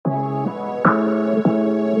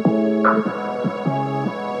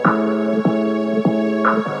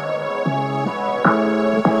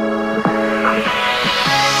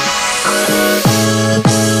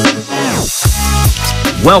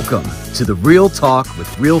Welcome to the Real Talk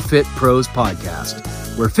with Real Fit Pros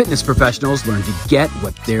podcast, where fitness professionals learn to get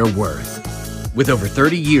what they're worth. With over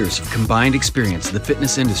 30 years of combined experience in the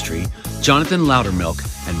fitness industry, Jonathan Loudermilk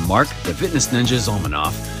and Mark the Fitness Ninja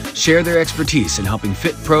Zalmanoff share their expertise in helping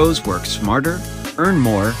fit pros work smarter, earn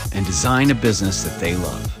more, and design a business that they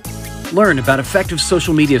love. Learn about effective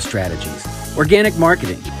social media strategies, organic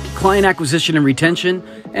marketing, client acquisition and retention,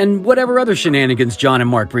 and whatever other shenanigans John and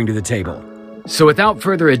Mark bring to the table. So without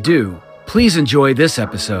further ado, please enjoy this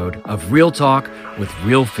episode of Real Talk with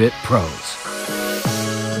Real Fit Pros.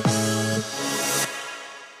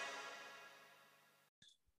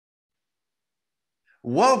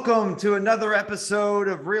 Welcome to another episode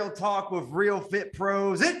of Real Talk with Real Fit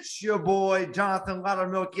Pros. It's your boy, Jonathan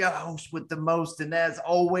Loudermilk, your host with the most. And as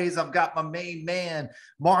always, I've got my main man,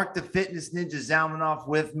 Mark the Fitness Ninja Zalmanoff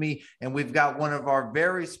with me. And we've got one of our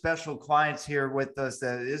very special clients here with us.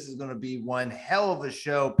 This is going to be one hell of a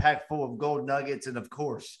show, packed full of gold nuggets and, of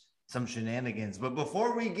course, some shenanigans. But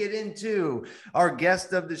before we get into our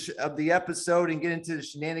guest of the episode and get into the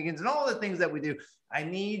shenanigans and all the things that we do, I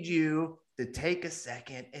need you to take a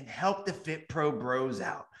second and help the Fit Pro Bros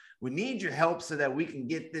out. We need your help so that we can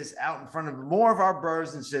get this out in front of more of our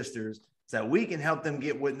brothers and sisters, so that we can help them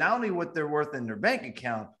get not only what they're worth in their bank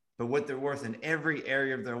account, but what they're worth in every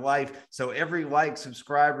area of their life. So every like,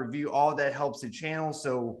 subscribe, review, all that helps the channel.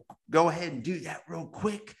 So go ahead and do that real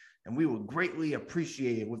quick, and we will greatly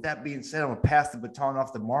appreciate it. With that being said, I'm going to pass the baton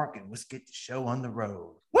off to Mark, and let's get the show on the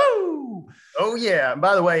road. Woo! Oh, yeah. And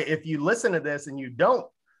by the way, if you listen to this and you don't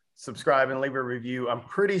subscribe and leave a review, I'm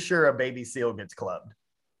pretty sure a baby seal gets clubbed.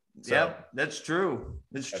 So, yep, that's true.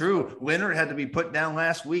 That's true. Leonard had to be put down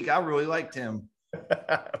last week. I really liked him.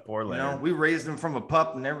 Poor Leonard. You know, we raised him from a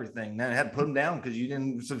pup and everything. Then I had to put him down because you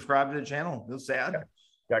didn't subscribe to the channel. It was sad.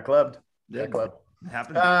 Got clubbed. Yeah, got clubbed. It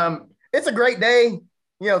happened. It's a great day.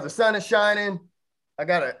 You know, the sun is shining. I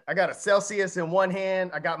got a Celsius in one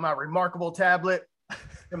hand. I got my Remarkable tablet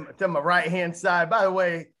to my right hand side. By the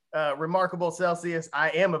way, Remarkable Celsius, I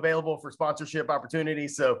am available for sponsorship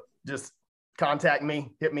opportunities, so just contact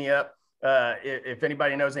me, hit me up. If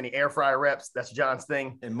anybody knows any air fryer reps, that's John's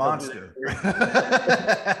thing. And Monster.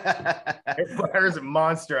 Air fryers and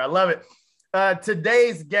Monster. I love it.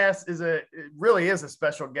 Today's guest really is a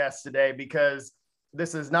special guest today, because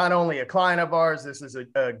this is not only a client of ours, this is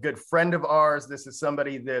a good friend of ours. This is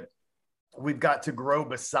somebody that we've got to grow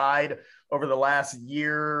beside over the last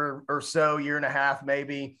year or so, year and a half,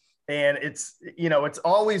 maybe. And it's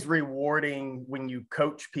always rewarding when you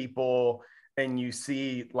coach people and you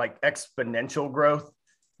see like exponential growth.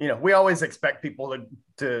 You know, we always expect people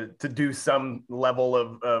to do some level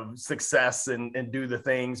of success and do the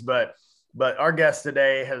things, but our guest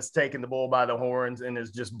today has taken the bull by the horns and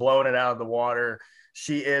is just blowing it out of the water.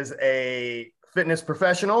 She is a fitness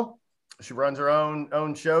professional. She runs her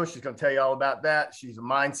own show. She's going to tell you all about that. She's a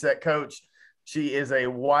mindset coach. She is a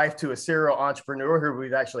wife to a serial entrepreneur who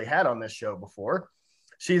we've actually had on this show before.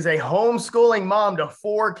 She's a homeschooling mom to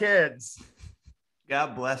 4 kids.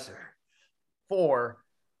 God bless her. 4.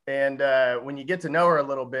 And when you get to know her a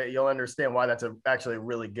little bit, you'll understand why that's actually a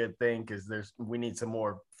really good thing, because we need some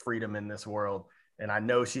more freedom in this world. And I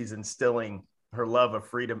know she's instilling her love of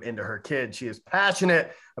freedom into her kids. She is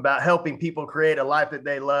passionate about helping people create a life that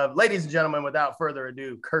they love. Ladies and gentlemen, without further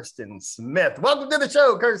ado, Kirsten Smith. Welcome to the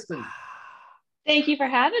show, Kirsten. Thank you for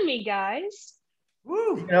having me, guys.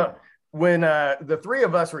 Woo. You know, when the 3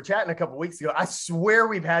 of us were chatting a couple weeks ago, I swear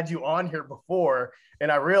we've had you on here before.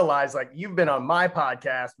 And I realized, like, you've been on my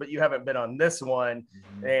podcast, but you haven't been on this one.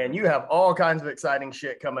 Mm-hmm. And you have all kinds of exciting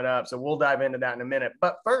shit coming up. So we'll dive into that in a minute.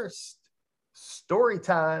 But first, story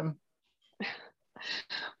time.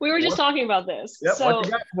 We were just talking about this. Yep, so what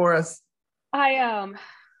you got for us? I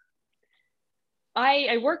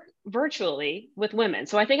work virtually with women,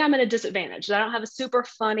 so I think I'm at a disadvantage. I don't have a super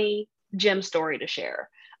funny gym story to share.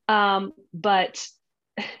 But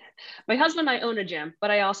my husband and I own a gym,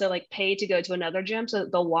 but I also like pay to go to another gym so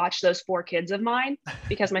that they'll watch those 4 kids of mine,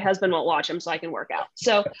 because my husband won't watch them so I can work out.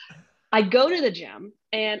 So I go to the gym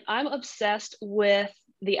and I'm obsessed with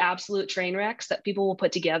the absolute train wrecks that people will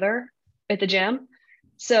put together at the gym.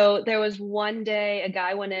 So there was one day a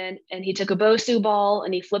guy went in and he took a Bosu ball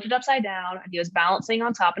and he flipped it upside down and he was balancing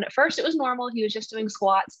on top. And at first it was normal. He was just doing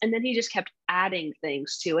squats, and then he just kept adding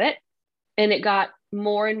things to it. And it got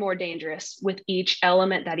more and more dangerous with each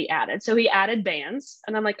element that he added. So he added bands,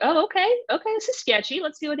 and I'm like, oh, okay, this is sketchy.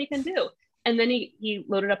 Let's see what he can do. And then he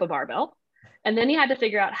loaded up a barbell. And then he had to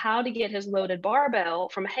figure out how to get his loaded barbell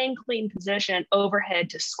from a hang clean position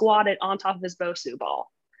overhead to squat it on top of his Bosu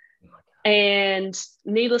ball. And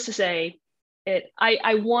needless to say,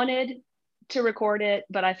 I wanted to record it,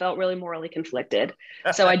 but I felt really morally conflicted,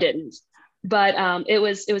 so I didn't. But it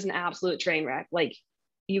was an absolute train wreck. Like,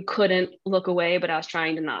 you couldn't look away, but I was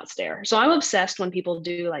trying to not stare. So I'm obsessed when people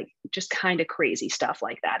do like just kind of crazy stuff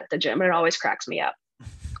like that at the gym, and it always cracks me up.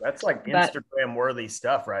 That's like Instagram worthy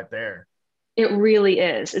stuff right there. It really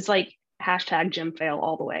is. It's like hashtag gym fail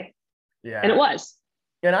all the way. Yeah. And it was.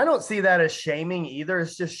 And I don't see that as shaming either.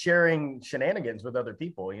 It's just sharing shenanigans with other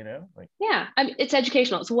people, you know? Like, yeah, I mean, it's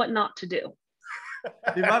educational. It's what not to do.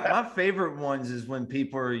 Dude, my favorite ones is when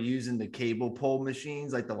people are using the cable pull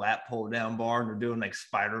machines, like the lat pull down bar, and they're doing like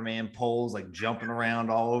Spider-Man pulls, like jumping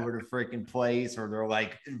around all over the freaking place, or they're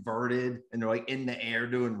like inverted and they're like in the air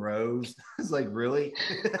doing rows. It's like, really?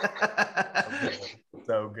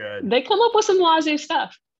 So good. They come up with some wazoo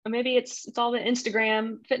stuff. Or maybe it's all the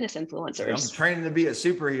Instagram fitness influencers. I'm training to be a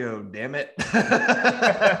superhero, damn it.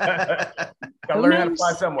 Gotta learn how to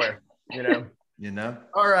fly somewhere, you know.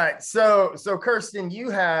 All right, so Kirsten, you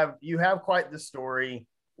have quite the story.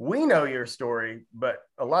 We know your story, but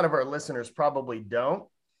a lot of our listeners probably don't.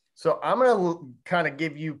 So I'm gonna kind of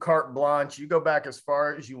give you carte blanche. You go back as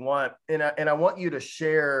far as you want, and I want you to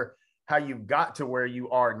share how you got to where you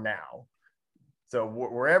are now. So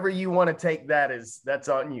wherever you want to take that's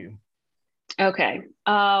on you. Okay.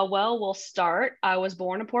 Well, we'll start. I was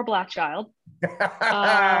born a poor Black child.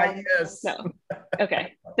 Yes. No.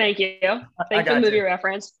 Okay. Thank you. Thank you for the movie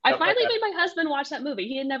reference. I finally made my husband watch that movie.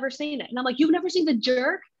 He had never seen it. And I'm like, you've never seen The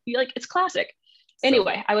Jerk? You're like, it's classic.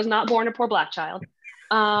 Anyway, I was not born a poor Black child.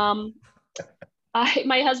 My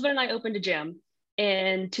husband and I opened a gym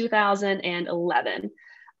in 2011.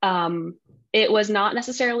 It was not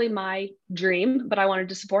necessarily my dream, but I wanted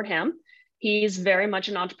to support him. He's very much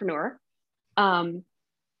an entrepreneur. I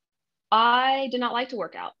did not like to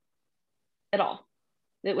work out at all.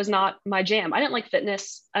 It was not my jam. I didn't like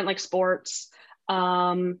fitness. I didn't like sports.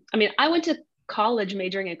 I mean, I went to college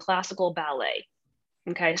majoring in classical ballet.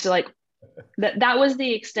 Okay. So like that was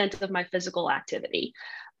the extent of my physical activity.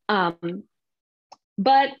 But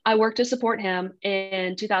I worked to support him.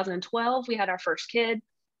 In 2012, we had our first kid.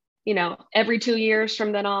 You know, every 2 years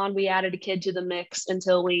from then on, we added a kid to the mix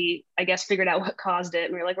until we, I guess, figured out what caused it.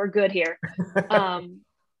 And we were like, we're good here.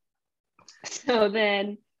 So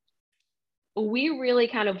then we really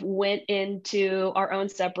kind of went into our own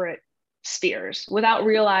separate spheres without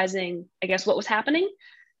realizing, I guess, what was happening.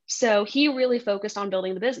 So he really focused on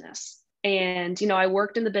building the business. And, you know, I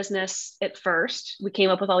worked in the business at first. We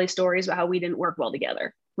came up with all these stories about how we didn't work well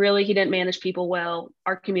together. Really, he didn't manage people well.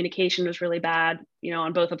 Our communication was really bad, you know,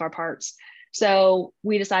 on both of our parts. So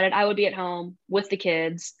we decided I would be at home with the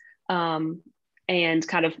kids and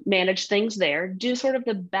kind of manage things there, do sort of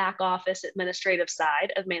the back office administrative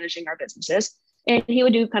side of managing our businesses. And he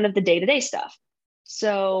would do kind of the day-to-day stuff.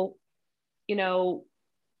 So, you know,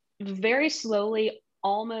 very slowly,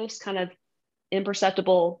 almost kind of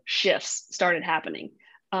imperceptible shifts started happening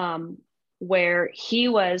where he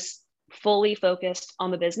was fully focused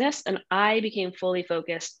on the business and I became fully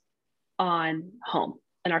focused on home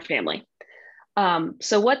and our family.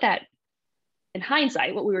 So what that, in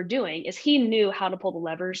hindsight, what we were doing is he knew how to pull the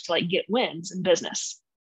levers to like get wins in business,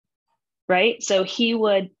 right? So he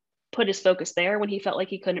would put his focus there when he felt like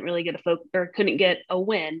he couldn't really get couldn't get a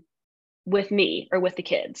win with me or with the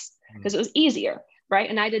kids because it was easier, right?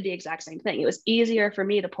 And I did the exact same thing. It was easier for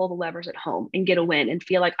me to pull the levers at home and get a win and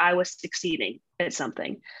feel like I was succeeding at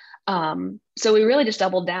something. So we really just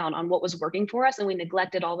doubled down on what was working for us and we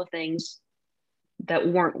neglected all the things that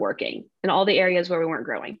weren't working and all the areas where we weren't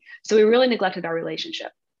growing. So we really neglected our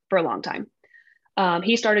relationship for a long time.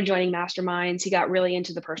 He started joining masterminds. He got really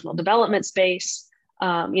into the personal development space. You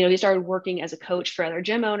know, he started working as a coach for other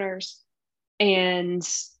gym owners. And,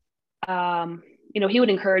 you know, he would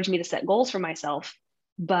encourage me to set goals for myself,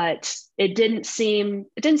 but it didn't seem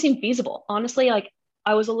feasible. Honestly, like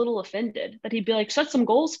I was a little offended that he'd be like, set some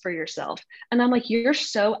goals for yourself. And I'm like, you're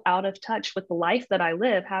so out of touch with the life that I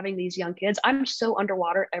live having these young kids. I'm so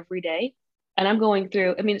underwater every day. And I'm going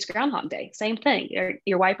through, I mean, it's Groundhog Day, same thing.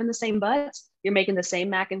 You're wiping the same butts. You're making the same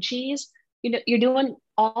mac and cheese. You know, you're doing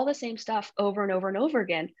all the same stuff over and over and over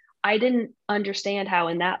again. I didn't understand how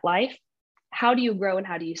in that life, how do you grow and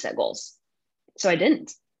how do you set goals? So I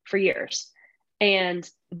didn't for years. And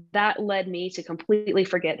that led me to completely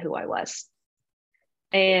forget who I was.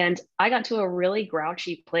 And I got to a really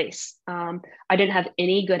grouchy place. I didn't have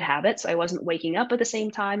any good habits. I wasn't waking up at the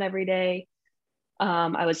same time every day.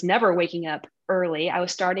 I was never waking up early. I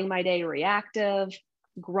was starting my day reactive,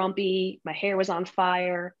 grumpy. My hair was on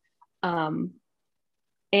fire.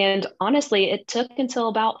 And honestly, it took until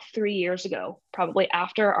about 3 years ago, probably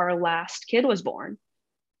after our last kid was born,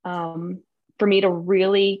 for me to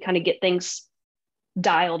really kind of get things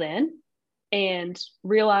dialed in and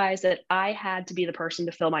realize that I had to be the person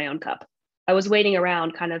to fill my own cup. I was waiting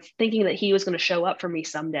around kind of thinking that he was going to show up for me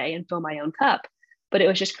someday and fill my own cup, but it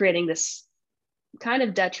was just creating this kind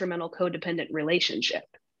of detrimental codependent relationship,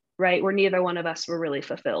 right? Where neither one of us were really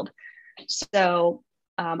fulfilled. So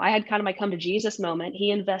I had kind of my come to Jesus moment.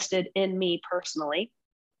 He invested in me personally.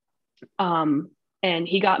 And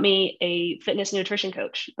he got me a fitness nutrition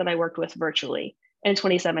coach that I worked with virtually in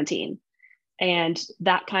 2017. And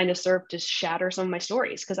that kind of served to shatter some of my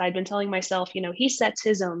stories, because I'd been telling myself, you know, he sets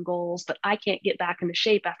his own goals, but I can't get back into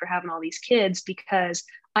shape after having all these kids because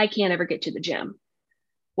I can't ever get to the gym.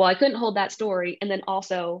 Well, I couldn't hold that story. And then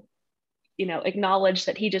also, you know, acknowledge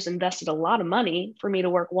that he just invested a lot of money for me to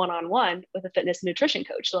work one-on-one with a fitness nutrition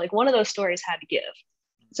coach. So like one of those stories had to give.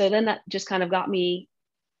 So then that just kind of got me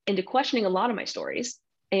into questioning a lot of my stories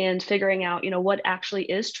and figuring out, you know, what actually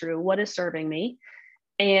is true, what is serving me,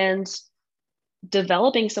 and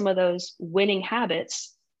developing some of those winning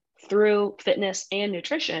habits through fitness and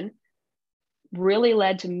nutrition really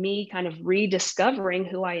led to me kind of rediscovering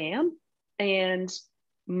who I am and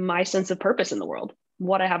my sense of purpose in the world,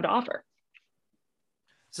 what I have to offer.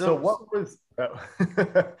 So what was,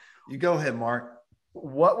 you go ahead, Mark.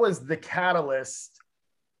 What was the catalyst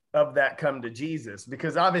of that come to Jesus?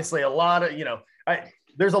 Because obviously a lot of, you know,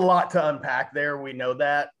 there's a lot to unpack there. We know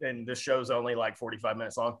that. And this show's only like 45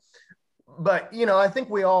 minutes long. But, you know, I think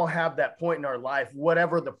we all have that point in our life,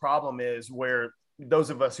 whatever the problem is, where those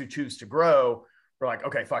of us who choose to grow, we're like,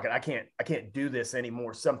 okay, fuck it. I can't do this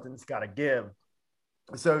anymore. Something's got to give.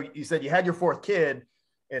 So you said you had your fourth kid.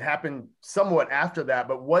 It happened somewhat after that,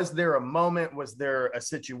 but was there a moment? Was there a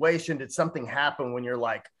situation? Did something happen when you're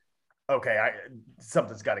like, okay,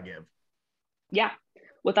 something's got to give? Yeah,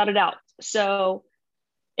 without a doubt. So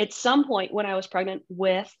at some point when I was pregnant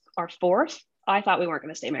with our fourth, I thought we weren't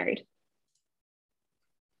going to stay married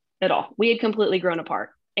at all. We had completely grown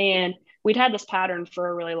apart, and we'd had this pattern for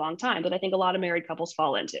a really long time that I think a lot of married couples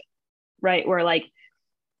fall into, right? Where like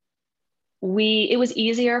it was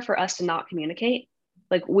easier for us to not communicate.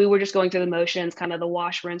 Like we were just going through the motions, kind of the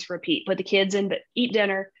wash, rinse, repeat, put the kids in, eat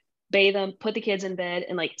dinner, bathe them, put the kids in bed,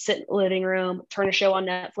 and like sit in the living room, turn a show on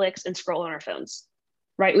Netflix and scroll on our phones,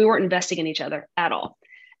 right? We weren't investing in each other at all.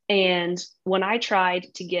 And when I tried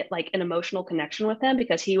to get like an emotional connection with him,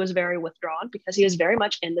 because he was very withdrawn, because he was very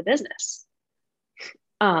much in the business,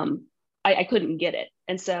 I couldn't get it.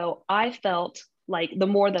 And so I felt like the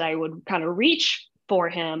more that I would kind of reach for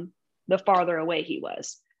him, the farther away he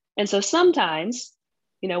was. And so sometimes,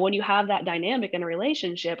 you know, when you have that dynamic in a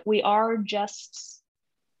relationship, we are just,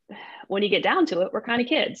 when you get down to it, we're kind of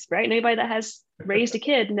kids, right? And anybody that has raised a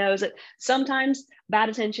kid knows that sometimes bad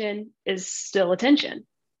attention is still attention,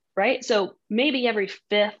 right? So maybe every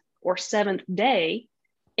fifth or seventh day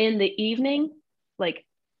in the evening, like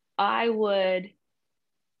I would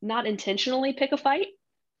not intentionally pick a fight,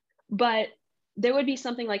 but there would be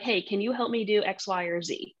something like, hey, can you help me do X, Y, or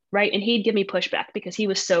Z? Right. And he'd give me pushback because he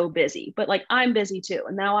was so busy, but like, I'm busy too.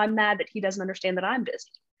 And now I'm mad that he doesn't understand that I'm busy.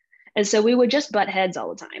 And so we would just butt heads all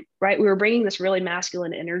the time, right? We were bringing this really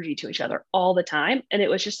masculine energy to each other all the time. And it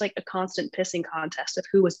was just like a constant pissing contest of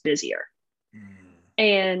who was busier.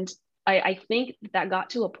 And I think that got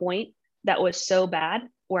to a point that was so bad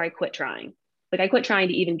where I quit trying. Like I quit trying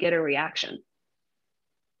to even get a reaction.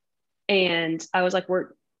 And I was like,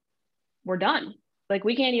 we're done. Like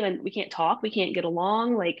we can't talk. We can't get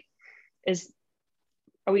along. Like,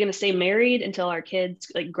 are we going to stay married until our kids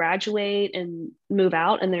like graduate and move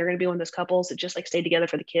out? And they're going to be one of those couples that just like stay together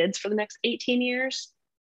for the kids for the next 18 years.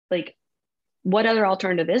 Like what other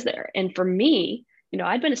alternative is there? And for me, you know,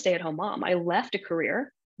 I'd been a stay-at-home mom. I left a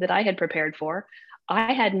career that I had prepared for.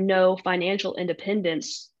 I had no financial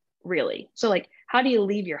independence really. So like, how do you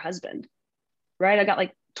leave your husband? Right. I got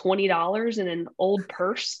like $20 in an old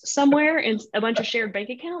purse somewhere and a bunch of shared bank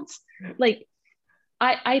accounts. Like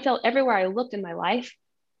I felt everywhere I looked in my life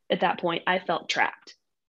at that point, I felt trapped.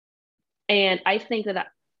 And I think that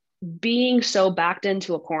being so backed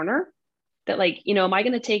into a corner that like, you know, am I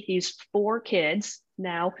going to take these 4 kids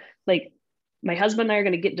now, like my husband and I are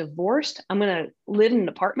going to get divorced. I'm going to live in an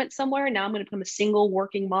apartment somewhere. Now I'm going to become a single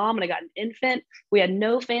working mom. And I got an infant. We had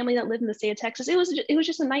no family that lived in the state of Texas. It was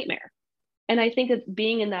just a nightmare. And I think that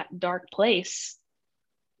being in that dark place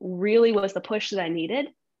really was the push that I needed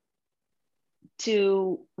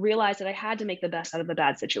to realize that I had to make the best out of a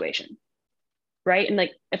bad situation. Right. And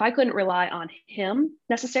like, if I couldn't rely on him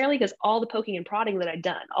necessarily, because all the poking and prodding that I'd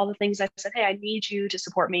done, all the things I said, hey, I need you to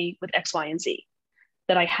support me with X, Y, and Z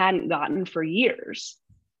that I hadn't gotten for years.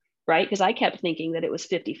 right? Because I kept thinking that it was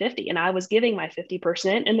 50-50 and I was giving my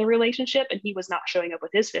 50% in the relationship and he was not showing up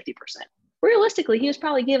with his 50%. Realistically, he was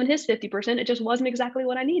probably giving his 50%. It just wasn't exactly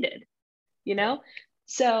what I needed, you know?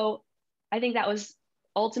 So I think that was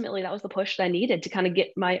the push that I needed to kind of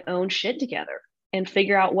get my own shit together and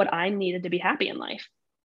figure out what I needed to be happy in life.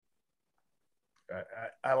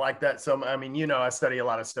 I like that. So, I mean, I study a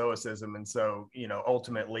lot of Stoicism. And so,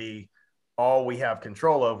 ultimately all we have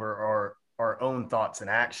control over are our own thoughts and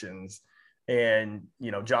actions. And,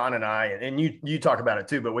 John and I, and you talk about it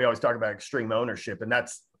too, but we always talk about extreme ownership. And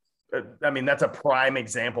that's a prime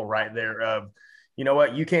example right there of, you know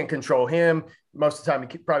what, you can't control him. Most of the time,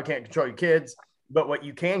 you probably can't control your kids, but what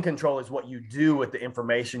you can control is what you do with the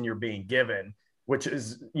information you're being given, which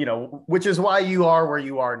is why you are where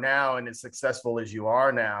you are now and as successful as you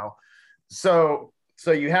are now. So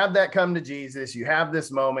you have that come to Jesus, you have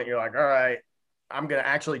this moment, you're like, all right, I'm going to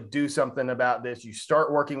actually do something about this. You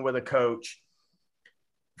start working with a coach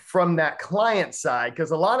from that client side.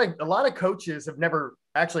 Cause a lot of coaches have never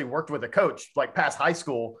actually worked with a coach, like past high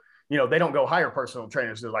school, they don't go hire personal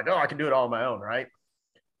trainers. They're like, oh, I can do it all on my own. Right.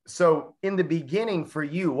 So in the beginning for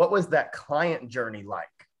you, what was that client journey like?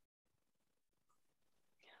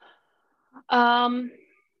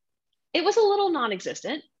 It was a little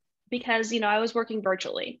non-existent because, I was working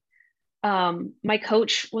virtually. My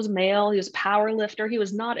coach was male. He was a power lifter. He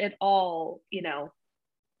was not at all,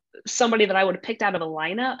 somebody that I would have picked out of a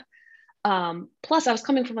lineup. Plus I was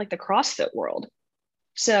coming from like the CrossFit world.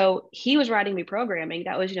 So he was writing me programming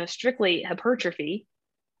that was, strictly hypertrophy.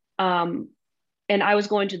 And I was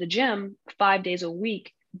going to the gym 5 days a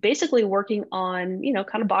week, basically working on,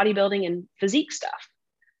 kind of bodybuilding and physique stuff.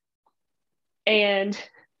 And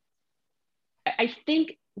I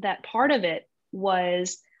think that part of it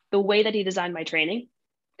was the way that he designed my training,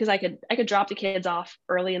 because I could drop the kids off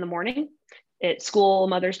early in the morning at school,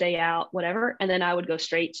 Mother's Day out, whatever. And then I would go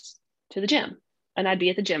straight to the gym and I'd be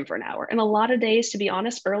at the gym for an hour. And a lot of days, to be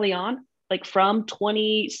honest, early on, like from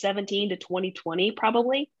 2017 to 2020,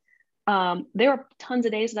 probably, there were tons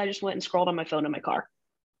of days that I just went and scrolled on my phone in my car.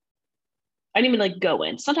 I didn't even like go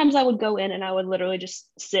in. Sometimes I would go in and I would literally just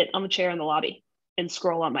sit on the chair in the lobby and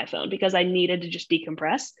scroll on my phone because I needed to just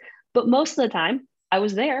decompress. But most of the time I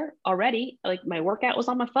was there already. Like my workout was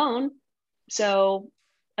on my phone. So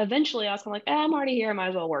eventually I was kind of like, I'm already here. I might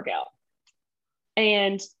as well work out.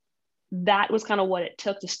 And that was kind of what it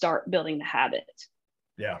took to start building the habit.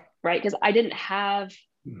 Yeah. Right. Because I didn't have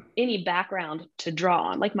any background to draw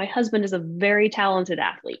on. Like my husband is a very talented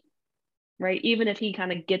athlete. Right. Even if he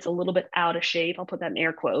kind of gets a little bit out of shape, I'll put that in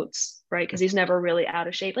air quotes, right? Because he's never really out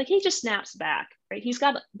of shape. Like he just snaps back, right? He's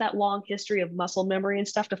got that long history of muscle memory and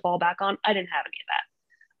stuff to fall back on. I didn't have any of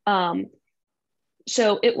that.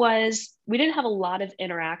 So we didn't have a lot of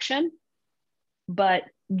interaction, but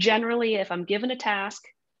generally if I'm given a task,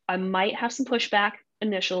 I might have some pushback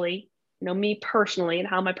initially, me personally and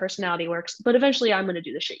how my personality works, but eventually I'm going to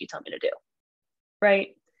do the shit you tell me to do.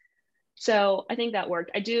 Right. So I think that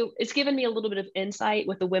worked. It's given me a little bit of insight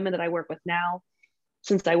with the women that I work with now,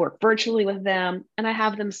 since I work virtually with them and I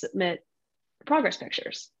have them submit progress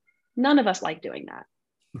pictures. None of us like doing that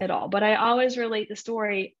at all. But I always relate the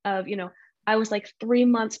story of, I was like 3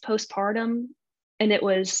 months postpartum and it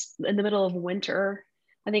was in the middle of winter.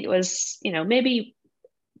 I think it was, maybe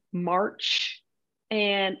March,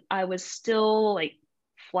 and I was still like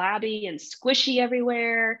flabby and squishy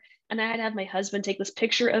everywhere. And I had to have my husband take this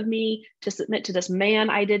picture of me to submit to this man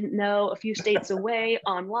I didn't know a few states away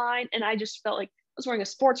online. And I just felt like I was wearing a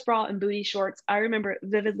sports bra and booty shorts. I remember it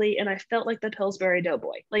vividly. And I felt like the Pillsbury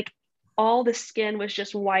Doughboy. Like all the skin was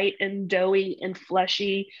just white and doughy and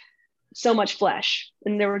fleshy, so much flesh.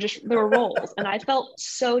 And there were rolls. And I felt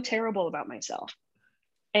so terrible about myself.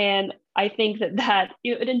 And I think that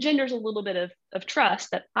it engenders a little bit of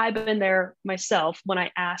trust that I've been there myself when I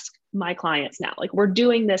ask my clients now. Like we're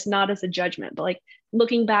doing this not as a judgment, but like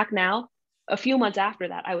looking back now, a few months after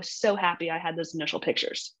that, I was so happy I had those initial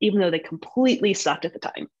pictures, even though they completely sucked at the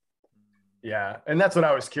time. Yeah. And that's what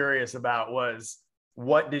I was curious about was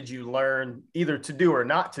what did you learn either to do or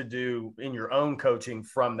not to do in your own coaching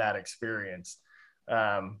from that experience?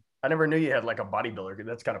 I never knew you had like a bodybuilder.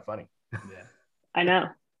 That's kind of funny. Yeah. I know.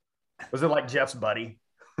 Was it like Jeff's buddy?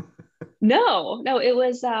 No, it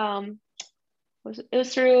was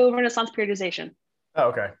through Renaissance Periodization. Oh,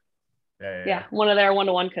 okay. Yeah. One of their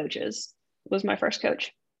one-to-one coaches was my first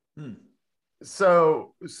coach.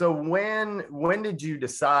 So when did you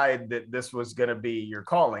decide that this was going to be your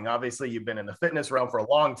calling? Obviously you've been in the fitness realm for a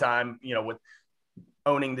long time, with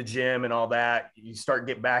owning the gym and all that, you start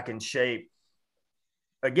get back in shape.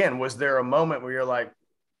 Again, was there a moment where you're like,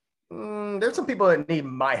 There's some people that need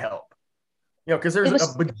my help, because there's a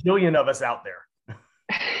bajillion of us out there.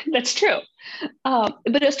 That's true. But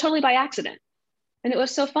it was totally by accident. And it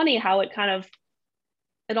was so funny how it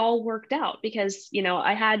all worked out because,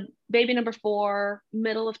 I had baby number 4,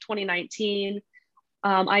 middle of 2019.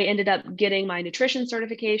 I ended up getting my nutrition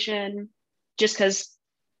certification just because,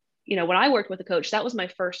 when I worked with a coach, that was my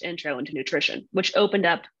first intro into nutrition, which opened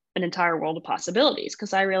up an entire world of possibilities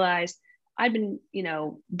because I realized I'd been,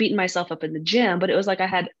 beating myself up in the gym, but it was like I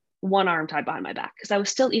had one arm tied behind my back because I was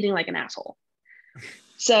still eating like an asshole.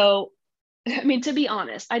 So, to be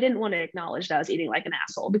honest, I didn't want to acknowledge that I was eating like an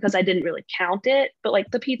asshole because I didn't really count it. But like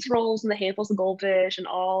the pizza rolls and the handfuls of goldfish and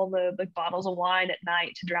all the bottles of wine at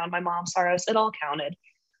night to drown my mom's sorrows, it all counted.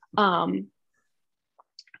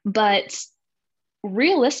 But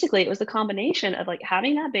realistically, it was the combination of like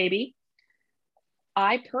having that baby.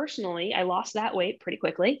 I lost that weight pretty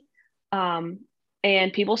quickly.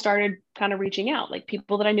 And people started kind of reaching out, like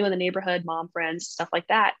people that I knew in the neighborhood, mom friends, stuff like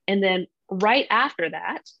that. And then right after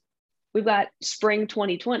that, we've got spring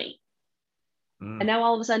 2020. And now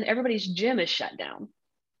all of a sudden everybody's gym is shut down.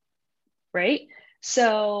 Right.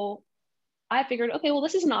 So I figured, okay, well,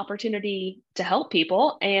 this is an opportunity to help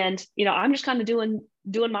people. And, I'm just kind of doing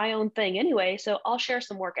my own thing anyway. So I'll share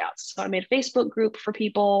some workouts. So I made a Facebook group for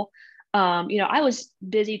people. I was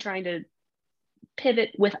busy trying to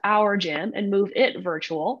pivot with our gym and move it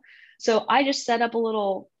virtual. So I just set up a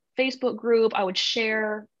little Facebook group. I would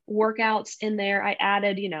share workouts in there. I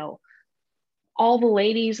added, all the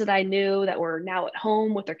ladies that I knew that were now at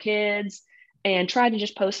home with their kids and tried to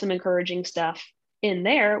just post some encouraging stuff in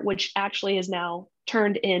there, which actually is now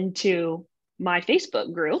turned into my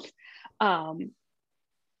Facebook group. And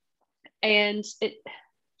it,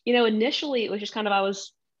 initially it was just kind of, I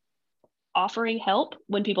was offering help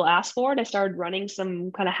when people asked for it. I started running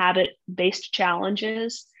some kind of habit-based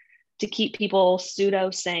challenges to keep people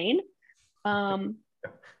pseudo sane.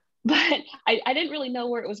 But I didn't really know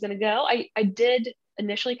where it was going to go. I did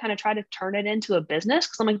initially kind of try to turn it into a business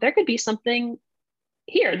because I'm like, there could be something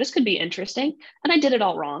here. This could be interesting. And I did it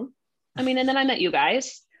all wrong. And then I met you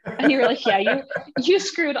guys and you were like, yeah, you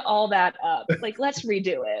screwed all that up. Like, let's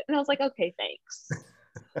redo it. And I was like, okay, thanks.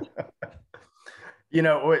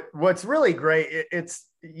 What's really great, it's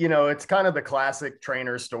kind of the classic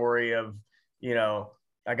trainer story of,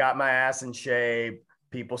 I got my ass in shape.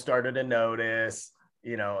 People started to notice,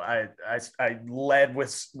 I led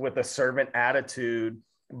with a servant attitude,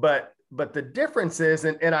 but the difference is,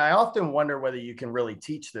 and I often wonder whether you can really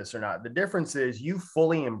teach this or not. The difference is you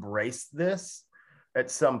fully embrace this at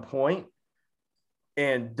some point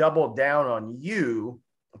and double down on you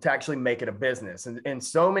to actually make it a business. And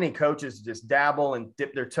so many coaches just dabble and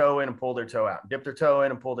dip their toe in and pull their toe out, dip their toe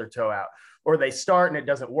in and pull their toe out, or they start and it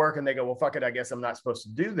doesn't work and they go, well, fuck it, I guess I'm not supposed to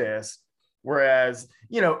do this. Whereas,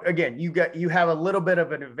 again, you have a little bit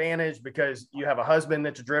of an advantage because you have a husband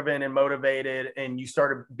that's driven and motivated and you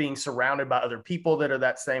started being surrounded by other people that are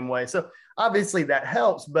that same way. So obviously that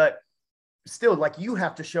helps, but still, like, you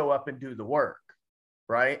have to show up and do the work,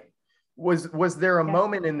 right? Was there a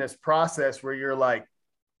moment in this process where you're like,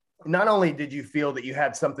 not only did you feel that you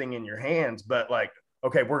had something in your hands, but like,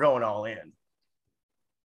 okay, we're going all in?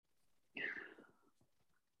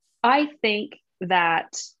 I think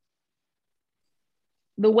that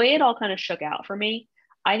the way it all kind of shook out for me,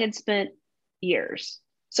 I had spent years.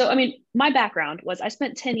 So, my background was I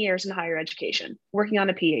spent 10 years in higher education working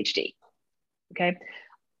on a PhD. Okay.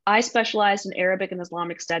 I specialized in Arabic and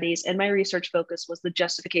Islamic studies, and my research focus was the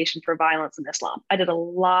justification for violence in Islam. I did a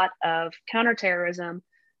lot of counterterrorism,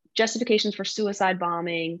 justifications for suicide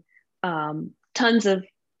bombing, tons of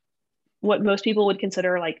what most people would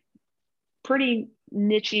consider like pretty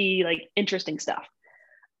niche-y, like interesting stuff.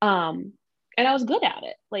 And I was good at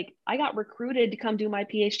it. Like, I got recruited to come do my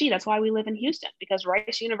PhD. That's why we live in Houston, because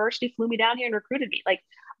Rice University flew me down here and recruited me. Like,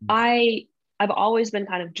 I've always been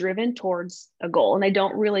kind of driven towards a goal, and I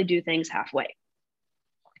don't really do things halfway.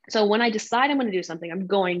 So when I decide I'm going to do something, I'm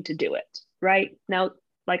going to do it. Right now,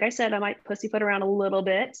 like I said, I might pussyfoot around a little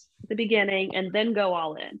bit at the beginning and then go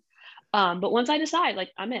all in. But once I decide,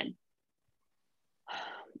 like, I'm in.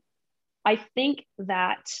 I think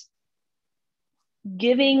that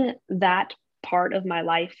giving that part of my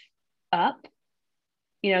life up,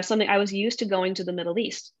 something I was used to going to the Middle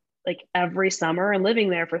East like every summer and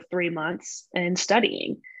living there for 3 months and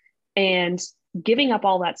studying, and giving up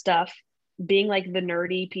all that stuff, being like the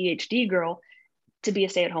nerdy PhD girl to be a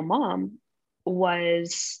stay-at-home mom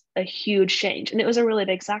was a huge change. And it was a really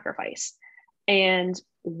big sacrifice. And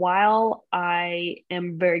while I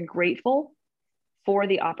am very grateful for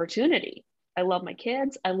the opportunity, I love my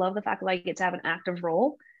kids, I love the fact that I get to have an active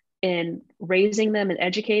role, in raising them and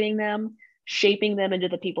educating them, shaping them into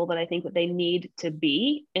the people that I think that they need to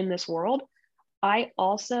be in this world, I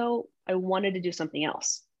wanted to do something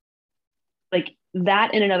else. Like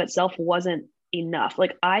that in and of itself wasn't enough.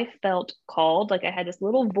 Like I felt called, like I had this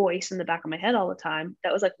little voice in the back of my head all the time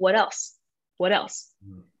that was like, what else? What else?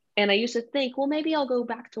 Mm-hmm. And I used to think, well, maybe I'll go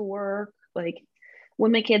back to work. Like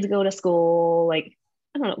when my kids go to school, like,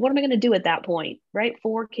 I don't know, what am I going to do at that point? Right?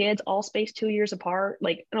 4 kids, all spaced 2 years apart.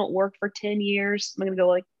 Like I don't work for 10 years. I'm going to go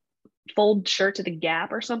like fold shirts at the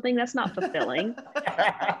Gap or something. That's not fulfilling.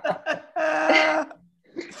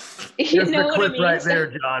 You know the clip, I mean? Right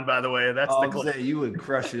there, John, by the way. That's the clip. You would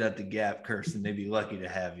crush it at the Gap, Kirsten. They'd be lucky to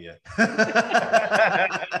have you.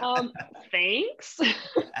 Thanks.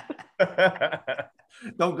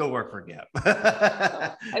 Don't go work for Gap.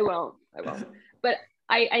 I won't. But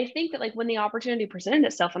I think that like when the opportunity presented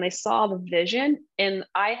itself and I saw the vision and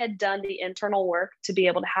I had done the internal work to be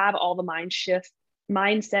able to have all the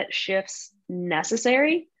mindset shifts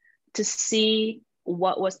necessary to see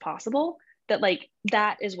what was possible,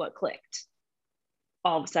 that is what clicked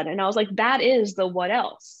all of a sudden. And I was like, that is the what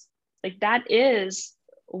else? Like that is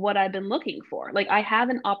what I've been looking for. Like I have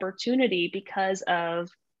an opportunity because of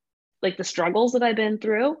like the struggles that I've been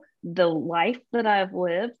through, the life that I've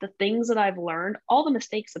lived, the things that I've learned, all the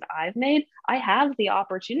mistakes that I've made. I have the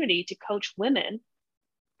opportunity to coach women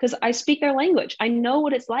because I speak their language. I know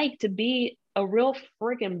what it's like to be a real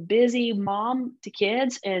freaking busy mom to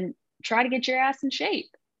kids and try to get your ass in shape.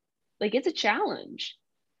 Like it's a challenge,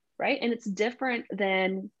 right? And it's different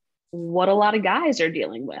than what a lot of guys are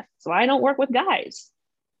dealing with. So I don't work with guys,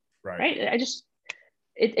 right?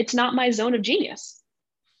 It's not my zone of genius.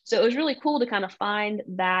 So it was really cool to kind of find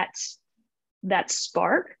that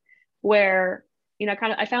spark where,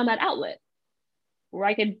 I found that outlet where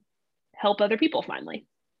I could help other people finally.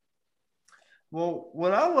 Well,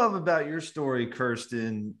 what I love about your story,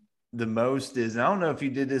 Kirsten, the most is, and I don't know if you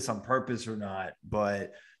did this on purpose or not,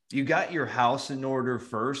 but you got your house in order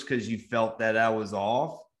first because you felt that I was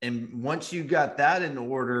off. And once you got that in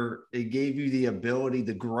order, it gave you the ability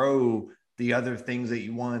to grow the other things that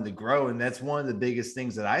you wanted to grow. And that's one of the biggest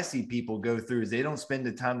things that I see people go through is they don't spend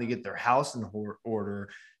the time to get their house in order.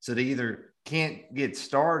 So they either can't get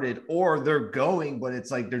started or they're going, but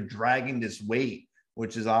it's like they're dragging this weight,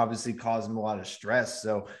 which is obviously causing a lot of stress.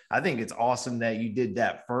 So I think it's awesome that you did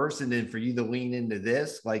that first. And then for you to lean into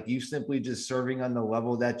this, like you simply just serving on the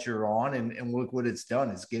level that you're on and look what it's done.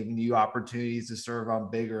 It's giving you opportunities to serve on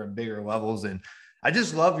bigger and bigger levels. And I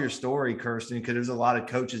just love your story, Kirsten, because there's a lot of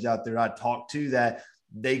coaches out there I talk to that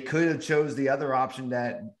they could have chose the other option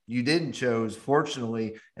that you didn't chose,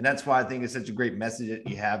 fortunately. And that's why I think it's such a great message that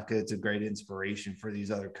you have, because it's a great inspiration for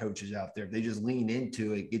these other coaches out there. If they just lean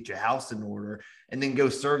into it, get your house in order, and then go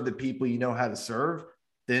serve the people you know how to serve,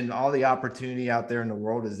 then all the opportunity out there in the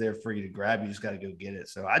world is there for you to grab. You just got to go get it.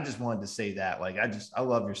 So I just wanted to say that. Like, I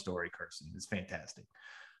love your story, Kirsten. It's fantastic.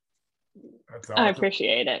 That's awesome. I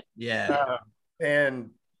appreciate it. Yeah. And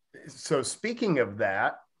so speaking of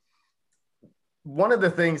that, one of the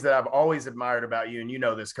things that I've always admired about you, and you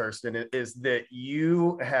know this, Kirsten, is that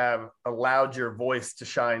you have allowed your voice to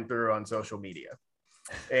shine through on social media.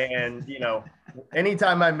 And, you know,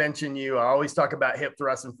 anytime I mention you, I always talk about hip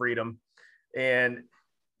thrust and freedom. And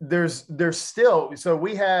there's still, so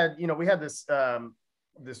we had this,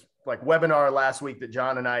 this like webinar last week that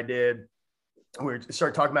John and I did. We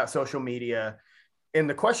started talking about social media. And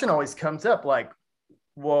the question always comes up, like,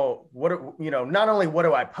 well, not only what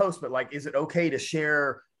do I post, but like, is it okay to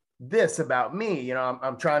share this about me? You know,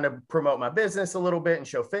 I'm trying to promote my business a little bit and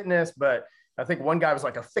show fitness, but I think one guy was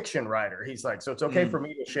like a fiction writer. He's like, so it's okay for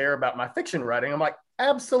me to share about my fiction writing. I'm like,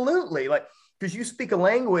 absolutely. Like, because you speak a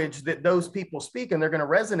language that those people speak and they're going to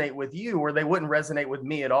resonate with you, or they wouldn't resonate with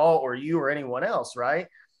me at all, or you or anyone else. Right.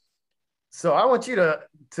 So I want you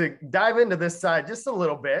to dive into this side just a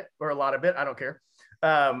little bit, or a lot of it, I don't care,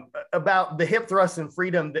 about the hip thrust and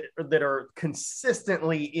freedom that are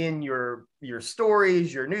consistently in your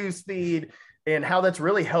stories, your news feed, and how that's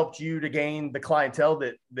really helped you to gain the clientele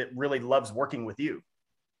that really loves working with you.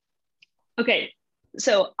 Okay.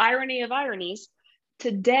 So irony of ironies,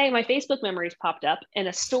 today my Facebook memories popped up and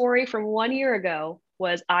a story from 1 year ago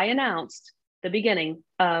was I announced the beginning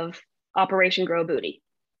of Operation Grow Booty.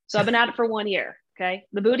 So I've been at it for 1 year. Okay.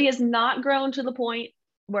 The booty has not grown to the point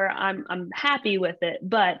where I'm happy with it,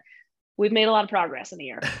 but we've made a lot of progress in a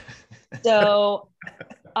year. So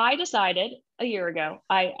I decided a year ago,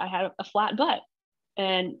 I had a flat butt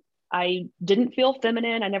and I didn't feel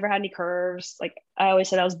feminine. I never had any curves. Like I always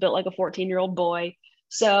said, I was built like a 14-year-old boy.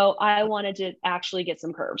 So I wanted to actually get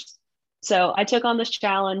some curves. So I took on this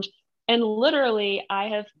challenge, and literally I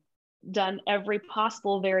have done every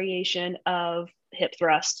possible variation of hip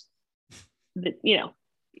thrust that,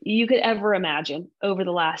 you could ever imagine over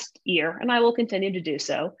the last year. And I will continue to do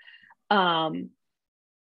so. And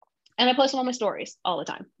I post them on my stories all the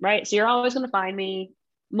time, right? So you're always going to find me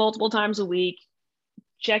multiple times a week,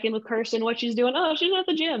 check in with Kirsten, what she's doing. Oh, she's at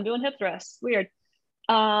the gym doing hip thrusts. Weird.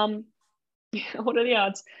 What are the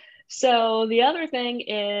odds? So the other thing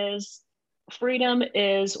is freedom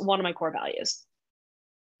is one of my core values.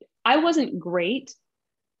 I wasn't great.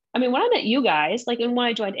 I mean, when I met you guys, like, and when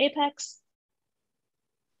I joined Apex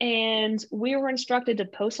and we were instructed to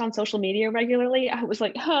post on social media regularly, I was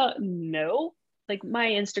like, no, like my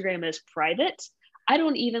Instagram is private. I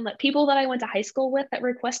don't even let people that I went to high school with that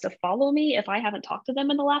request to follow me if I haven't talked to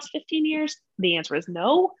them in the last 15 years. The answer is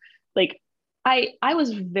no. Like I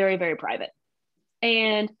was very, very private.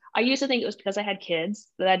 And I used to think it was because I had kids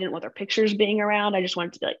that I didn't want their pictures being around. I just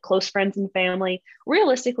wanted to be like close friends and family.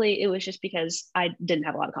 Realistically, it was just because I didn't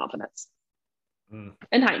have a lot of confidence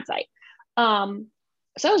in hindsight.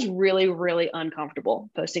 So I was really, really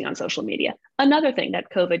uncomfortable posting on social media. Another thing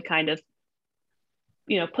that COVID kind of,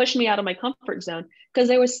 pushed me out of my comfort zone because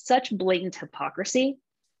there was such blatant hypocrisy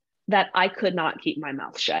that I could not keep my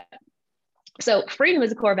mouth shut. So freedom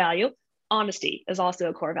is a core value. Honesty is also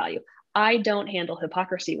a core value. I don't handle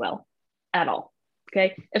hypocrisy well at all.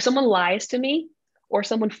 Okay. If someone lies to me or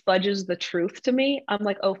someone fudges the truth to me, I'm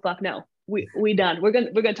like, oh, fuck no, we done. We're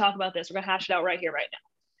going to talk about this. We're going to hash it out right here, right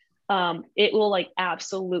now. It will like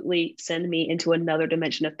absolutely send me into another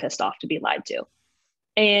dimension of pissed off to be lied to.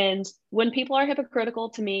 And when people are hypocritical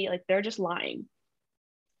to me, like they're just lying.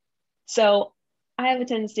 So I have a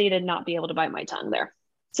tendency to not be able to bite my tongue there.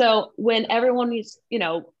 So when everyone is,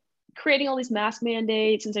 creating all these mask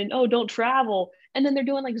mandates and saying, oh, don't travel. And then they're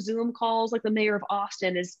doing like Zoom calls, like the mayor of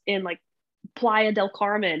Austin is in like Playa del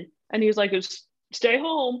Carmen. And he's like, stay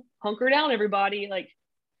home, hunker down, everybody. Like,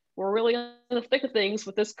 we're really in the thick of things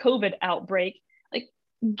with this COVID outbreak. Like,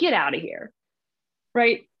 get out of here,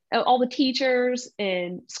 right? All the teachers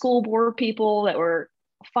and school board people that were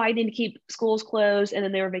fighting to keep schools closed, and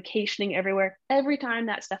then they were vacationing everywhere. Every time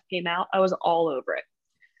that stuff came out, I was all over it.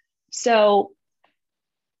 So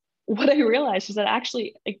what I realized is that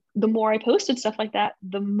actually, like, the more I posted stuff like that,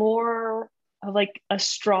 the more of like a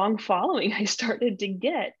strong following I started to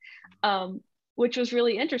get, which was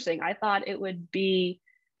really interesting. I thought it would be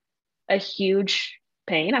a huge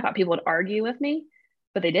pain. I thought people would argue with me,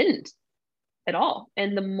 but they didn't at all.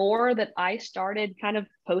 And the more that I started kind of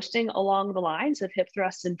posting along the lines of hip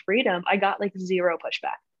thrusts and freedom, I got like zero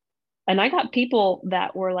pushback. And I got people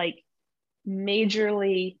that were like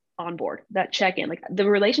majorly on board, that check in. Like the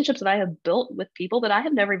relationships that I have built with people that I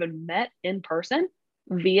have never even met in person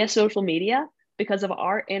via social media because of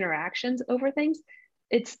our interactions over things,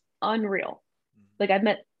 it's unreal. Like I've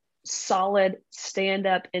met solid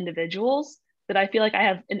stand-up individuals that I feel like I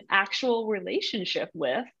have an actual relationship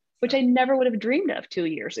with, which I never would have dreamed of 2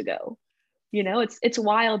 years ago. It's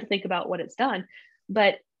wild to think about what it's done,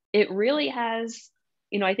 but it really has,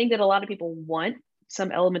 I think that a lot of people want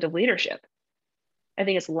some element of leadership. I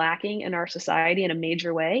think it's lacking in our society in a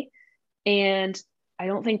major way. And I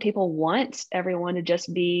don't think people want everyone to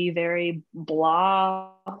just be very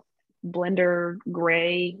blah, blender,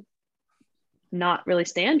 gray, not really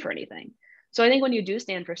stand for anything. So I think when you do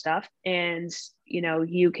stand for stuff and,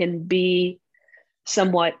 you can be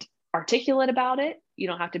somewhat articulate about it, you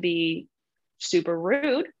don't have to be super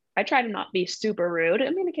rude. I try to not be super rude. I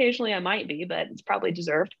mean, occasionally I might be, but it's probably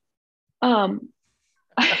deserved.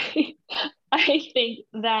 I think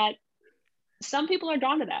that some people are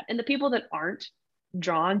drawn to that. And the people that aren't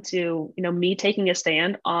drawn to, me taking a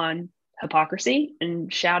stand on hypocrisy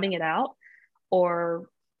and shouting it out, or,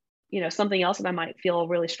 something else that I might feel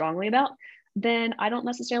really strongly about, then I don't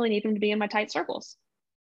necessarily need them to be in my tight circles.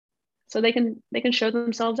 So they can show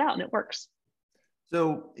themselves out and it works.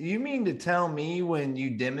 So you mean to tell me when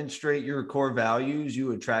you demonstrate your core values,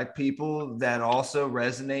 you attract people that also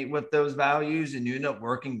resonate with those values and you end up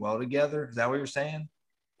working well together? Is that what you're saying?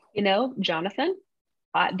 Jonathan,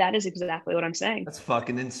 that is exactly what I'm saying. That's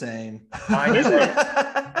fucking insane.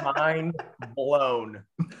 Mind blown.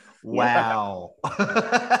 Wow.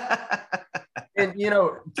 And,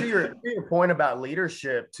 to your point about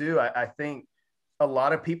leadership too, I think a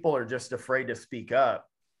lot of people are just afraid to speak up.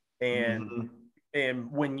 And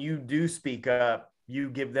And when you do speak up, you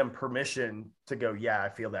give them permission to go, yeah, I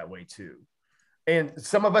feel that way too. And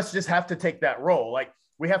some of us just have to take that role. Like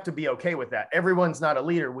we have to be okay with that. Everyone's not a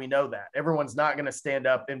leader. We know that. Everyone's not going to stand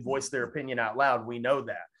up and voice their opinion out loud. We know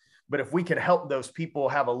that. But if we can help those people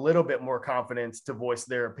have a little bit more confidence to voice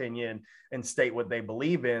their opinion and state what they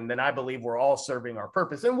believe in, then I believe we're all serving our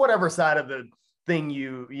purpose. And whatever side of the thing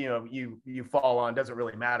you fall on doesn't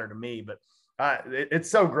really matter to me. But it's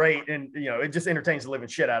so great, and it just entertains the living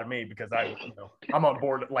shit out of me, because I'm on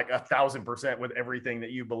board like 1,000% with everything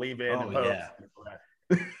that you believe in. Oh yeah.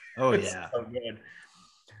 Oh yeah. So good.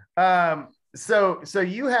 So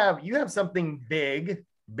you have something big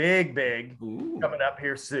Ooh. coming up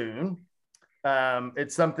here soon.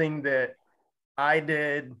 It's something that I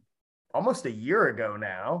did almost a year ago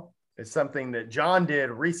now. It's something that John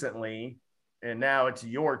did recently, and now it's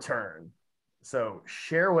your turn. So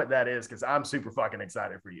share what that is, because I'm super fucking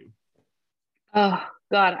excited for you. Oh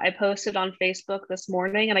God, I posted on Facebook this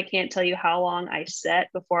morning, and I can't tell you how long I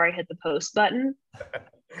set before I hit the post button,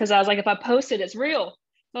 because I was like, if I post it, it's real.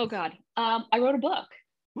 Oh God. I wrote a book.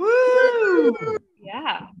 Woo!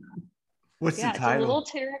 Yeah. What's the It's a title? little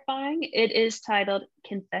terrifying. It is titled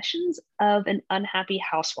Confessions of an Unhappy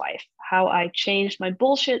Housewife: How I Changed My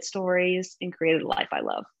Bullshit Stories and Created a Life I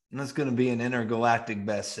Love. That's going to be an intergalactic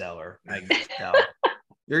bestseller. I can tell.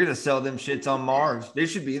 You're going to sell them shits on Mars. They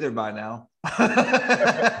should be there by now.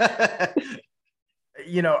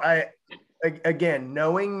 Again,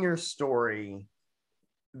 knowing your story,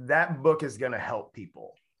 that book is going to help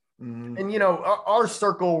people. Mm-hmm. And our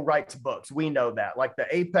circle writes books. We know that, like the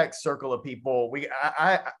apex circle of people.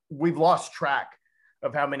 We've lost track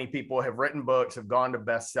of how many people have written books, have gone to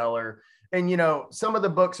bestseller. And some of the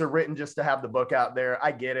books are written just to have the book out there.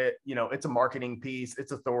 I get it. It's a marketing piece,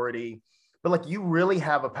 it's authority, but like, you really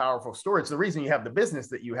have a powerful story. It's the reason you have the business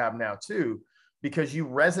that you have now too, because you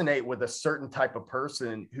resonate with a certain type of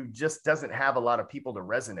person who just doesn't have a lot of people to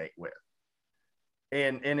resonate with.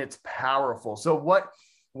 And it's powerful. So what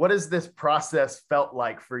has this process felt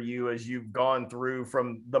like for you as you've gone through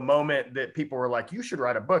from the moment that people were like, you should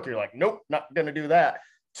write a book? You're like, nope, not going to do that,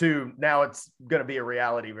 to now it's going to be a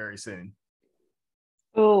reality very soon?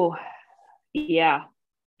 Oh, yeah.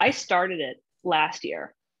 I started it last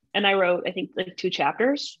year, and I wrote, I think, like 2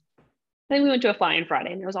 chapters. I think we went to a Flying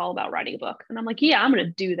Friday, and it was all about writing a book. And I'm like, yeah, I'm going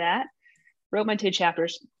to do that. Wrote my 2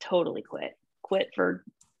 chapters, totally quit for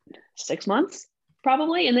 6 months.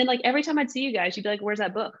 Probably. And then like every time I'd see you guys, you'd be like, where's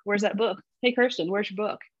that book? Where's that book? Hey, Kirsten, where's your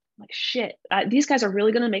book? I'm like, shit, these guys are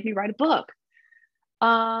really going to make me write a book.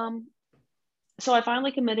 So I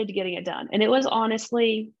finally committed to getting it done. And it was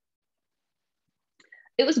honestly,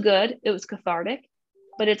 it was good. It was cathartic,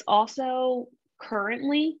 but it's also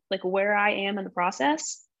currently like where I am in the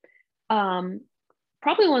process. Probably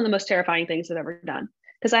one of the most terrifying things I've ever done,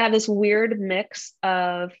 because I have this weird mix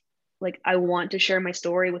of like, I want to share my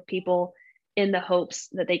story with people in the hopes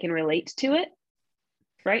that they can relate to it,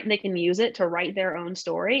 right? And they can use it to write their own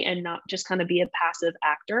story and not just kind of be a passive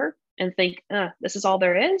actor and think, this is all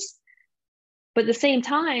there is. But at the same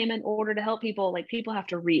time, in order to help people, like, people have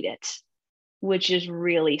to read it, which is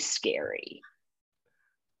really scary.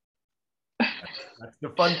 That's the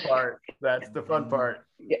fun part. That's the fun part.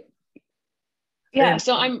 Yeah.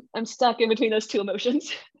 So I'm stuck in between those 2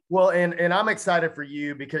 emotions. Well, and I'm excited for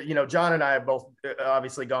you because, John and I have both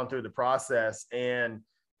obviously gone through the process, and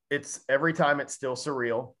every time it's still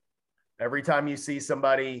surreal. Every time you see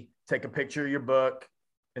somebody take a picture of your book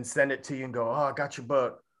and send it to you and go, oh, I got your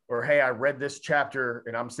book. Or, hey, I read this chapter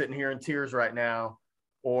and I'm sitting here in tears right now.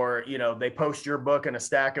 Or, they post your book in a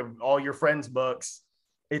stack of all your friends' books.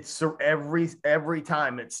 It's every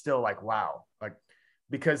time it's still like, wow, like,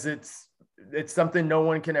 because it's something no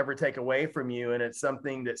one can ever take away from you. And it's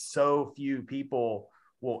something that so few people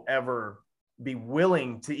will ever be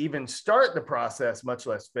willing to even start the process, much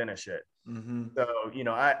less finish it. Mm-hmm. So,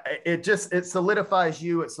 it solidifies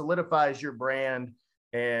you, it solidifies your brand.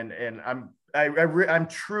 And I'm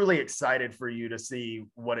truly excited for you to see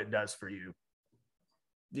what it does for you.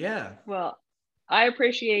 Yeah. Well, I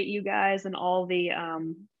appreciate you guys and all the,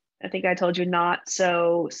 I think I told you, not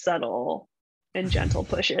so subtle and gentle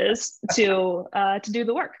pushes to do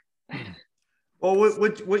the work. Well,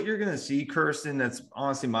 what you're going to see, Kirsten, that's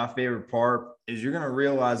honestly my favorite part, is you're going to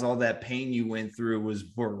realize all that pain you went through was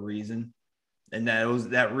for a reason. And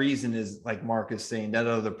that reason is, like Mark is saying, that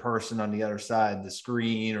other person on the other side of the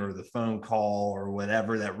screen or the phone call or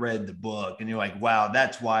whatever that read the book. And you're like, wow,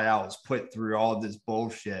 that's why I was put through all this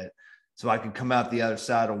bullshit, so I can come out the other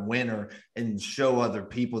side a winner and show other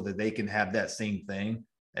people that they can have that same thing.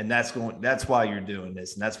 And that's why you're doing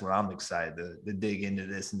this. And that's where I'm excited to dig into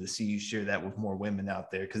this and to see you share that with more women out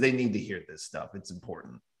there, because they need to hear this stuff. It's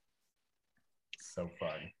important. So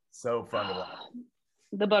fun to watch.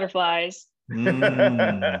 The butterflies. All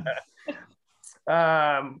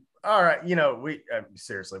All right. You know, we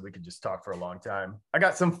seriously, we could just talk for a long time. I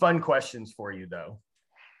got some fun questions for you though.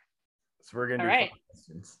 So we're gonna do fun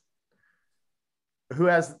questions. Who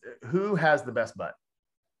has the best butt?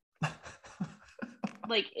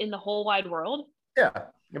 Like in the whole wide world? Yeah.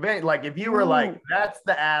 If you were like, that's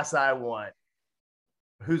the ass I want,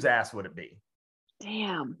 whose ass would it be?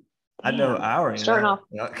 Damn. I know. I already starting know. off.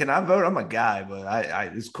 You know, can I vote? I'm a guy, but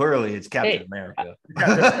it's Captain America.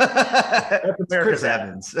 That's Chris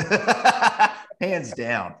Evans, hands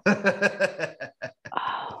down. I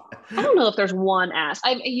don't know if there's one ass.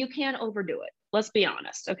 You can overdo it. Let's be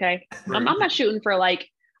honest, okay? I'm not shooting for like.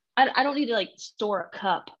 I don't need to like store a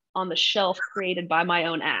cup on the shelf created by my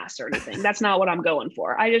own ass or anything. That's not what I'm going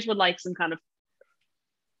for. I just would like some kind of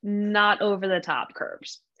not over the top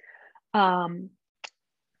curves. I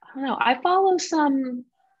don't know. I follow some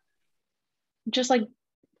just like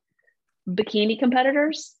bikini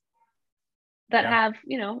competitors that have,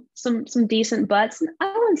 you know, some decent butts.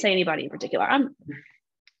 I wouldn't say anybody in particular. I'm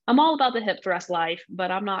all about the hip thrust life,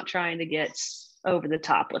 but I'm not trying to get over the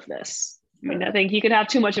top with this. I mean, I think you could have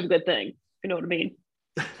too much of a good thing. You know what I mean?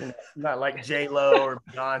 Not like J-Lo or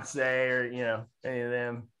Beyonce or, you know, any of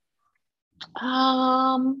them.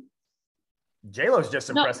 J-Lo's just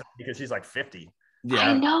impressive because she's like 50. Yeah,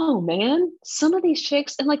 I know, man. Some of these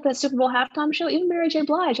chicks and like that Super Bowl halftime show, even Mary J.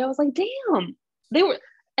 Blige, I was like, damn,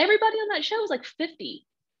 everybody on that show was like 50.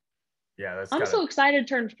 Yeah, I'm so excited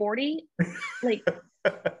to turn 40. Like,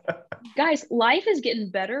 guys, life is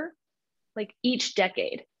getting better like each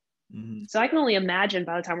decade. Mm-hmm. So I can only imagine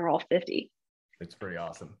by the time we're all 50. It's pretty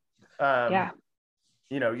awesome. Yeah.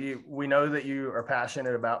 You know, we know that you are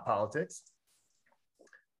passionate about politics.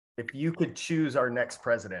 If you could choose our next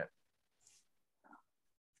president,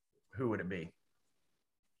 who would it be?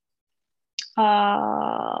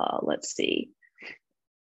 Let's see.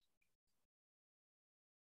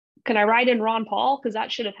 Can I write in Ron Paul? Because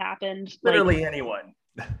that should have happened. Literally anyone.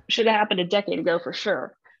 Should have happened a decade ago for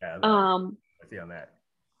sure. Yeah, I see on that.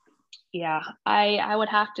 Yeah, I would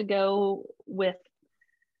have to go with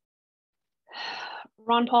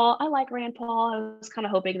Ron Paul. I like Rand Paul. I was kind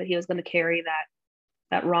of hoping that he was going to carry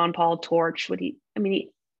that Ron Paul torch.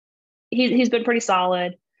 He's been pretty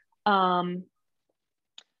solid. I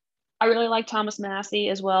really like Thomas Massey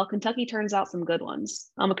as well. Kentucky turns out some good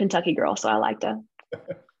ones. I'm a Kentucky girl, so I like to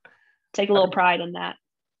take a little pride in that.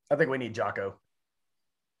 I think we need Jocko.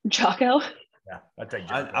 Jocko? Yeah, I'd take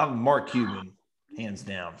Jocko. I'm Mark Cuban, hands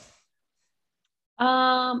down.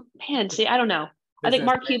 Man, see, I don't know. I think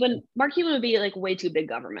Mark Cuban would be like way too big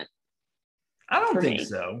government. I don't think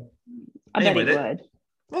so. I bet he would.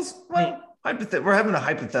 Well, we're having a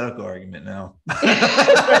hypothetical argument now.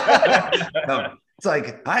 No, it's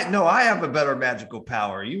like I have a better magical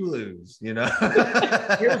power. You lose, you know.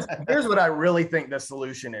 here's what I really think the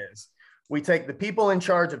solution is. We take the people in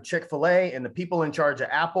charge of Chick-fil-A and the people in charge of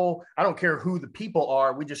Apple. I don't care who the people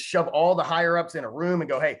are. We just shove all the higher ups in a room and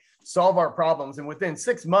go, hey, solve our problems. And within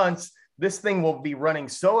 6 months, this thing will be running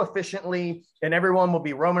so efficiently and everyone will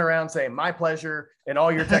be roaming around saying, my pleasure, and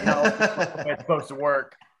all your technology is supposed to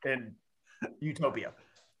work in utopia.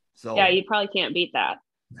 So yeah, you probably can't beat that.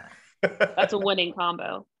 That's a winning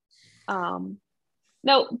combo.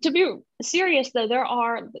 No, to be serious though, there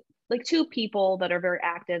are like two people that are very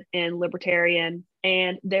active in libertarian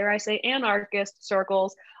and, dare I say, anarchist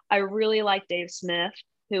circles. I really like Dave Smith,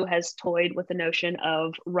 who has toyed with the notion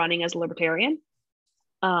of running as a libertarian.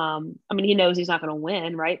 He knows he's not going to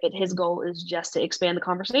win, right? But his goal is just to expand the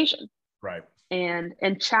conversation, right? And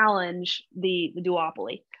challenge the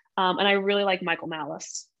duopoly. And I really like Michael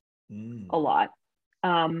Malice a lot,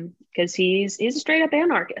 because he's a straight up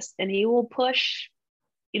anarchist, and he will push,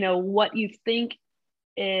 what you think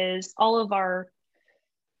is all of our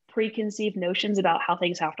preconceived notions about how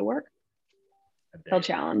things have to work. He'll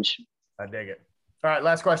challenge. I dig it. All right,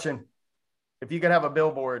 last question. If you could have a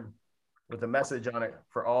billboard with a message on it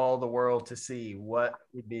for all the world to see, what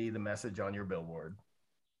would be the message on your billboard?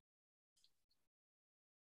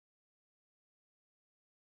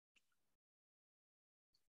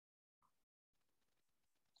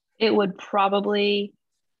 It would probably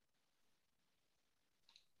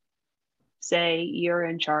say you're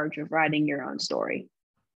in charge of writing your own story.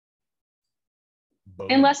 Boom.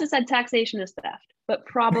 Unless it said taxation is theft, but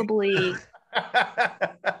probably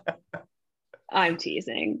I'm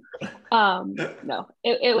teasing. No,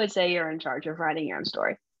 it would say you're in charge of writing your own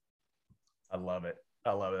story. I love it.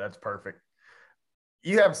 That's perfect.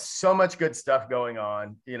 You have so much good stuff going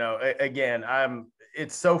on. Again,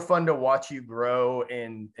 it's so fun to watch you grow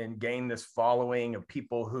and gain this following of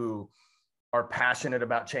people who are passionate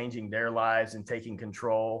about changing their lives and taking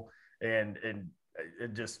control. And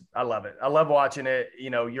I love it. I love watching it. You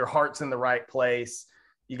know, your heart's in the right place.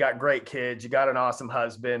 You got great kids. You got an awesome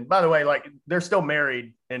husband. By the way, like they're still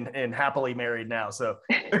married and happily married now. So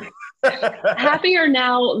happier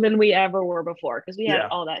now than we ever were before, because we had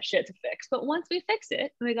all that shit to fix. But once we fixed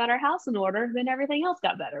it and we got our house in order, then everything else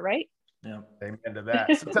got better, right? Yeah, amen to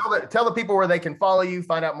that. So tell the people where they can follow you,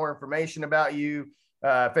 find out more information about you.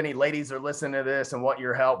 If any ladies are listening to this and want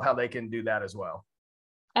your help, how they can do that as well.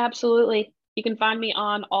 Absolutely. You can find me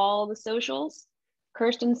on all the socials,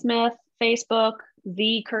 Kirsten Smith, Facebook,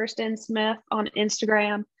 the Kirsten Smith on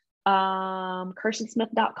Instagram,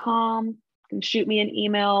 kirstensmith.com. You can shoot me an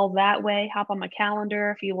email that way, hop on my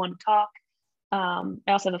calendar if you want to talk. I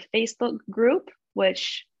also have a Facebook group,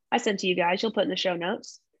 which I sent to you guys. You'll put in the show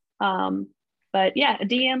notes. But yeah, a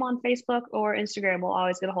DM on Facebook or Instagram will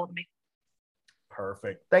always get a hold of me.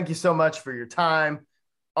 Perfect. Thank you so much for your time.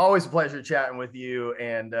 Always a pleasure chatting with you,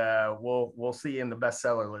 and we'll see you in the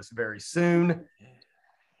bestseller list very soon.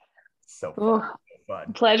 So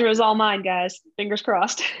fun. Pleasure is all mine, guys. Fingers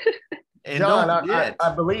crossed. And John,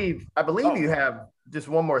 I believe you have just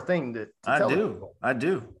one more thing to tell people. I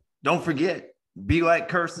do. Don't forget, be like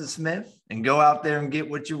Kirsten Smith and go out there and get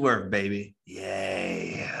what you're worth, baby.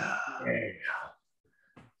 Yeah.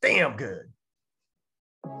 Damn good.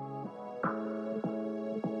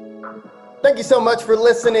 Thank you so much for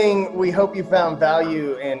listening. We hope you found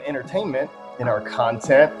value and entertainment in our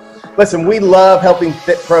content. Listen, we love helping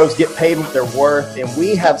fit pros get paid what they're worth, and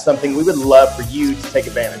we have something we would love for you to take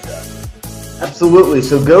advantage of. Absolutely.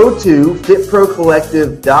 So go to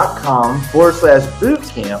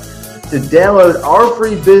fitprocollective.com/bootcamp to download our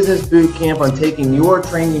free business bootcamp on taking your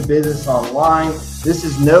training business online. This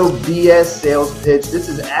is no BS sales pitch. This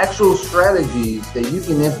is actual strategies that you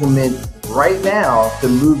can implement right now to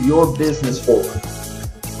move your business forward.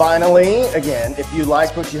 Finally, again, if you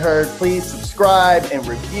liked what you heard, please subscribe and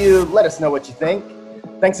review. Let us know what you think.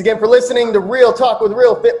 Thanks again for listening to Real Talk with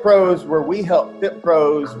Real Fit Pros, where we help fit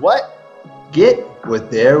pros what? Get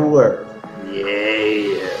what they're worth.